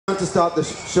to start the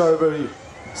show very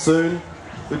soon.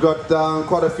 We've got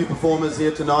quite a few performers here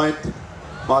tonight.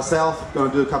 Myself, going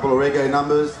to do a couple of reggae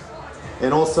numbers.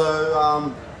 And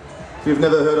also, if you've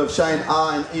never heard of Shane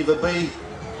R and Eva B,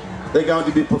 they're going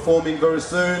to be performing very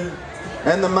soon.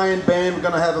 And the main band, we're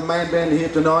going to have a main band here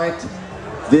tonight,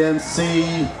 the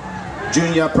MC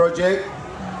Junior Project.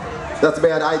 That's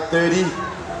about 8:30.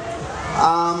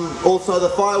 Also the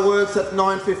fireworks at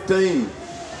 9:15.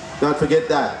 Don't forget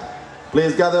that.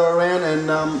 Please gather around and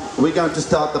we're going to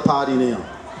start the party now.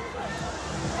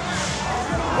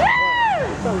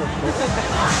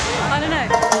 I don't know.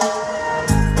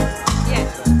 Yeah.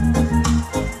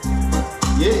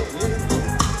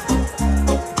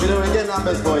 We're doing reggae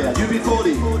numbers for you. UB40.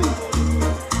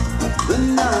 The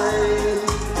night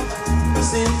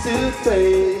seems to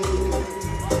fade,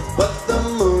 but the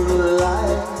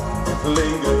moonlight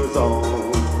lingers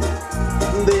on.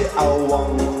 They are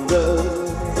wonder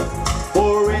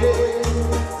for everyone.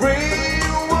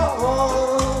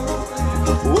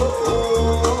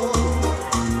 Whoa,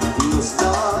 the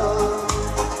stars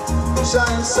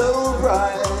shine so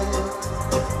bright,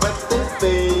 but they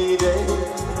faded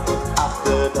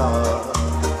after dark.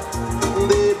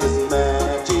 There is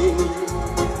magic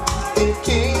in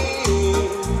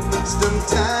Kingston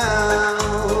Town.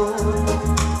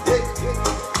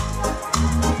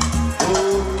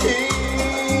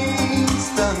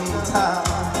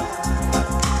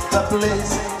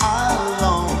 Place I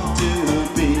long to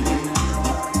be.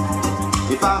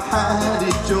 If I had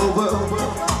it your world,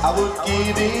 I would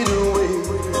give it away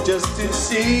just to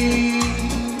see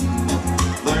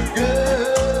the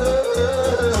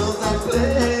girls that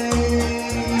play.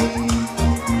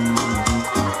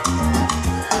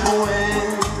 When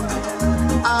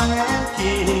I am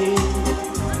king,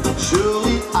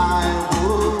 surely I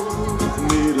would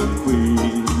meet a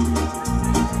queen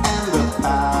and the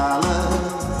palace.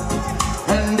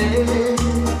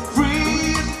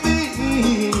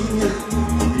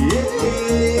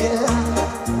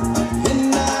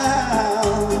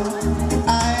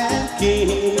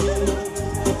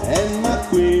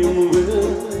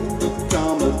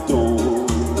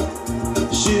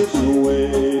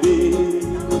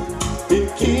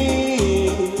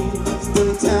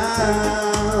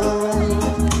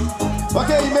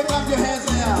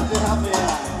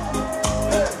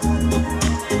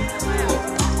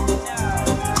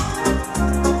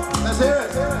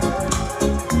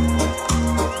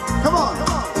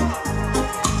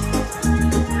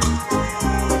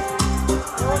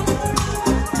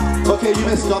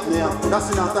 Stop now. That's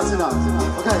enough, that's enough.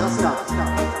 Okay, that's enough.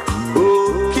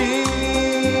 Oh,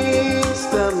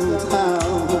 Kingston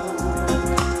Town,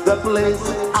 the place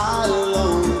I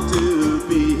long to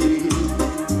be.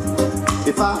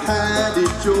 If I had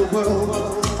it your world,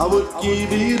 I would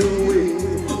give it away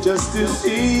just to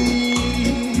see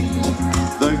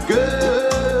the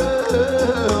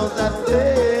girls that play.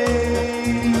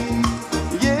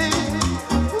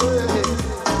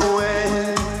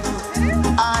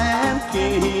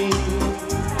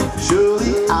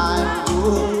 Surely I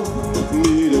would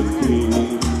meet a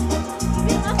queen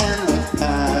and a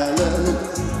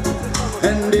palace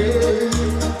and everything,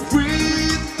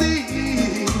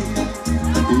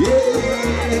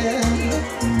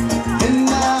 yeah. And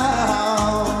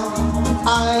now I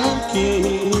am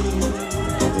king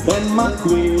and my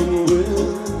queen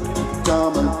will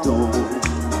come and go.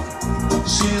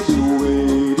 She'll be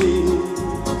waiting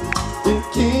in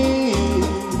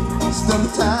Kingston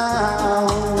Town.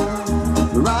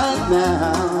 Right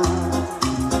now,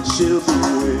 she'll be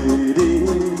waiting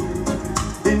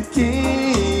in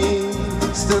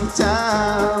Kingston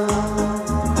Town.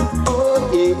 Oh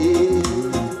yeah,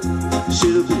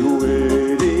 she'll be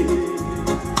waiting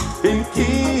in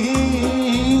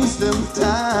Kingston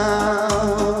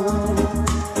Town.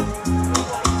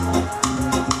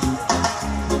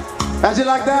 How'd you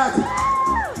like that?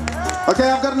 Okay,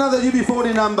 I've got another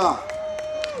UB40 number.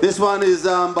 This one is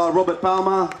by Robert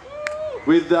Palmer,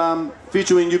 with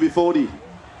featuring UB40,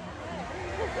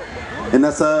 and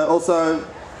that's also a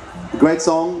great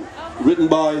song written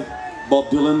by Bob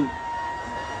Dylan.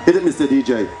 Hit it, Mr.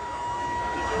 DJ.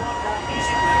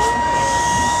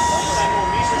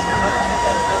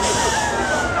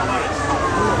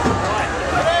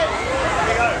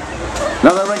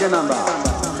 Another reggae number.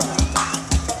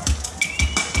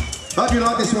 Hope you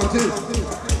like this one too.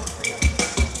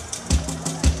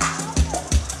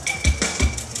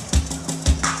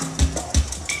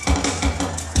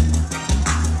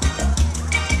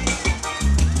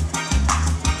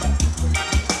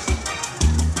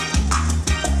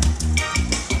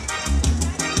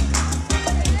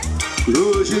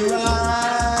 Close your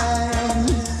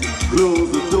eyes, close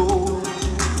the door.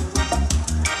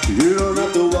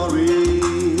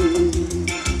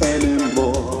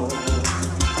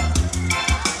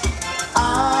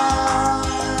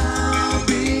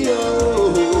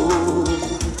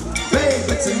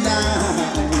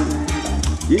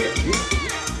 Yeah.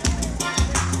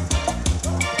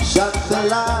 Shut the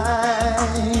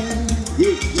light,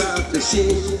 yeah, shut the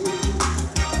shit.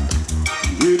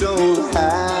 You don't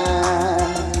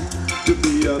have to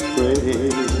be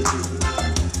afraid.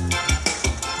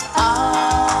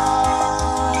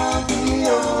 I'll be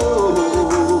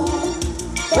your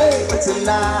baby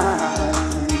tonight.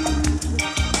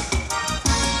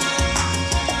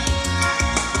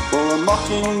 For a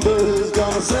mockingbird's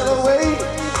gonna sail away,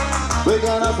 we're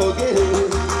gonna forget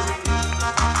it.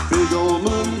 Big old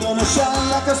moon gonna shine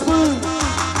like a spoon,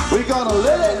 we're gonna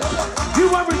let it. You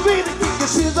won't regret it, kick your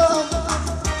shoes off.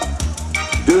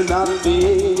 Do not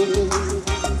fear,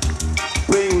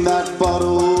 bring that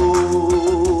bottle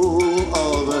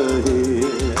over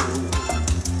here.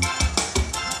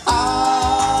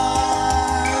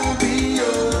 I'll be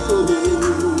your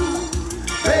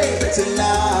baby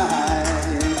tonight.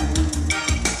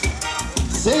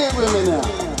 Sing it with me now.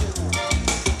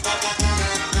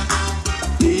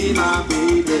 Be my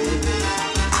baby,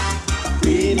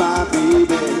 be my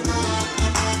baby,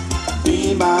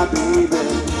 be my baby,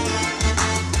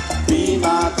 be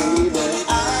my baby.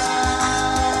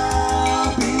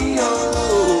 I'll be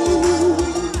your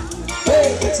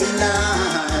baby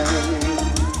tonight.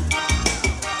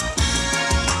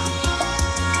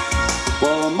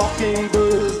 Well, a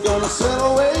mockingbird's gonna sail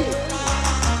away,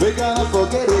 we're gonna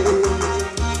forget it.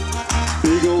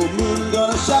 Big old moon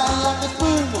gonna shine like a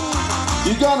spoon,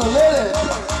 you're gonna let it.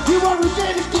 You won't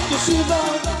regret it, kick your shoes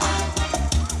on.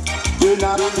 Do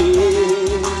not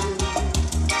fear,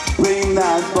 bring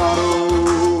that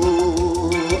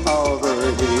bottle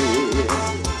over here.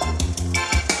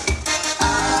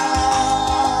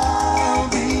 I'll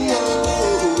be your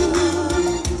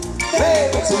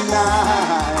baby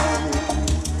tonight.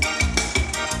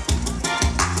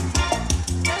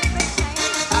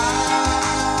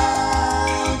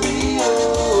 I'll be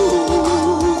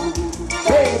your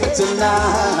baby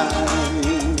tonight.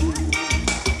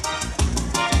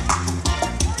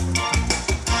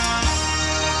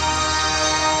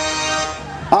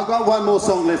 I've got one more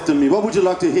song left in me. What would you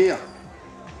like to hear?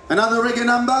 Another reggae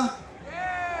number?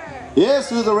 Yeah. Yes,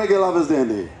 who's the reggae lovers down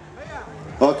there?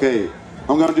 Okay,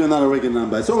 I'm going to do another reggae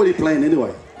number. It's already playing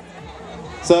anyway.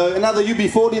 So another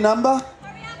UB40 number.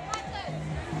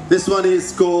 This one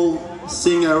is called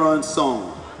Sing Our Own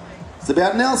Song. It's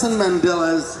about Nelson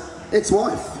Mandela's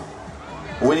ex-wife,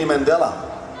 Winnie Mandela.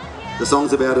 The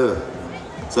song's about her.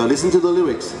 So listen to the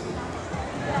lyrics.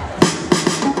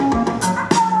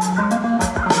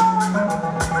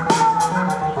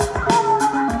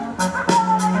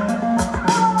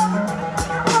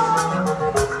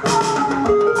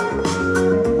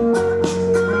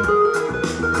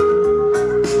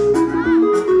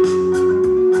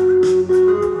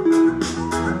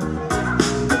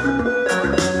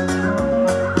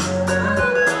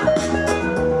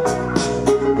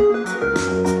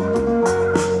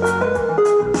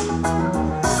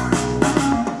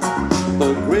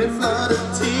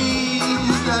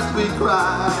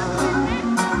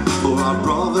 For our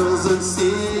brothers and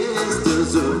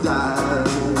sisters who died.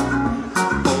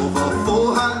 Over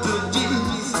 400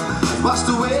 years have washed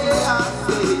away our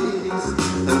face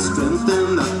and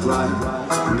strengthened our pride.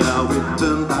 Now we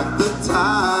turn back the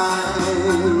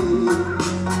time.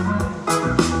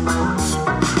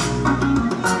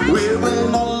 We will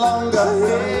no longer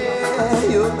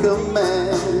hear your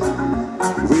command.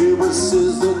 We will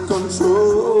seize the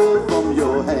control from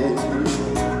your hand.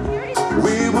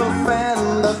 We will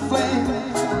fan the flame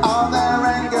of their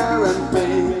anger and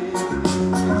pain.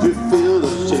 You feel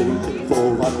ashamed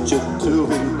for what you do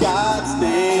in God's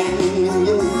name.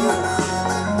 Yeah.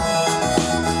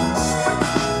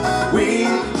 We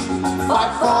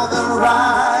fight for the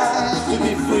right to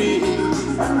be free.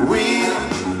 We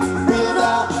build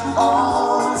our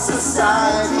own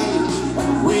society.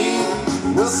 We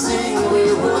will sing, we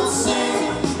will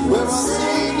sing, we will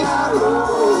sing our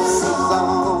own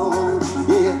song.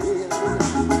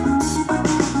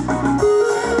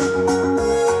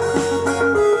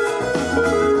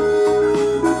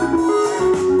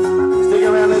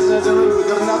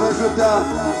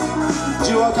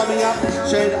 Duo coming up,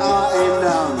 Shade R and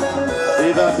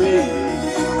Eva B.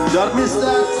 Don't miss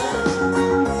that.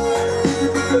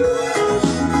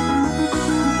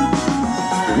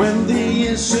 When the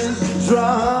ancient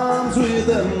drums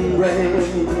rhythm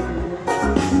rain,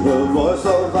 the voice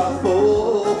of our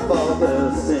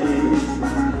forefathers sing.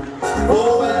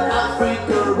 Oh, when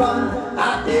Africa run,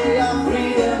 our day of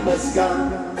freedom has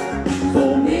come.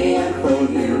 For me and for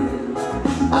you,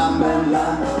 amen,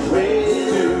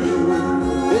 raise you.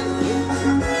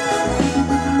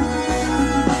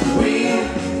 We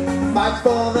fight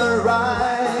for the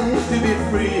right to be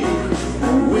free.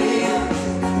 We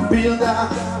build our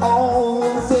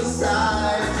own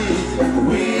society.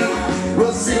 We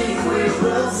will sing, we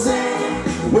will sing,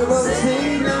 we will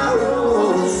sing our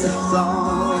own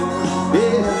song.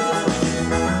 Yeah.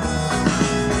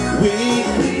 We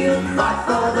will fight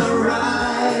for the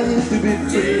right to be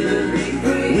free.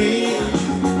 We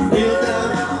build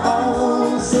our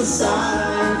own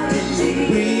society.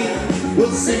 We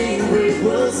will sing, we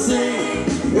will sing,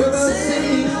 we will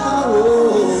sing our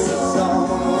own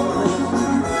song.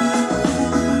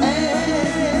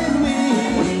 And we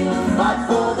fight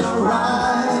for the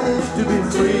right to be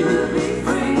free.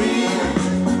 We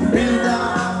build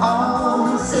our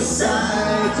own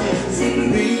society.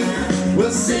 We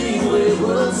will sing, we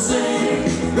will sing,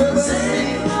 we will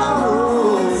sing our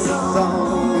own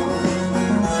song.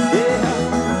 Yeah,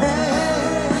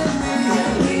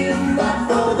 and we fight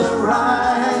for the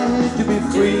right to be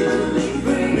free.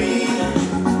 We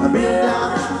build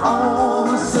our own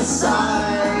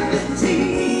society.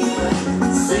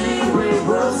 Sing, we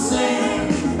will sing,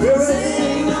 we will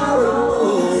sing our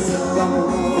own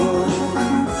song.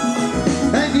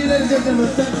 Thank you, ladies and gentlemen.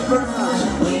 Thank you very much.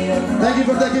 Thank you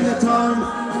for taking the time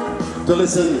to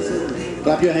listen,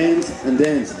 clap your hands and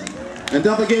dance. And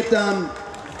don't forget,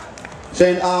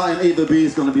 Shane R and Eva B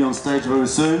is going to be on stage very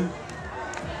soon.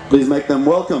 Please make them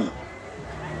welcome.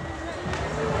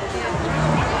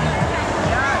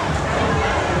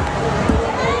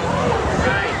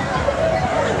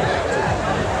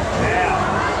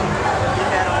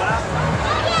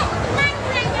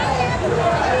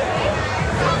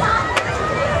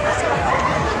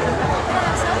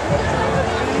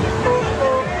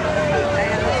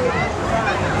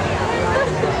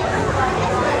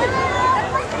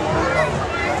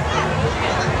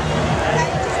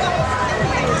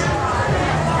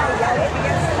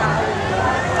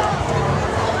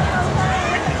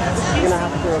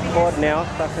 Record now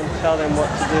so I can tell them what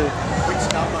to do. Which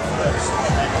number first?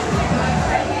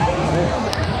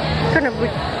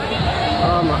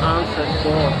 Oh, my arm's so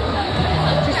sore.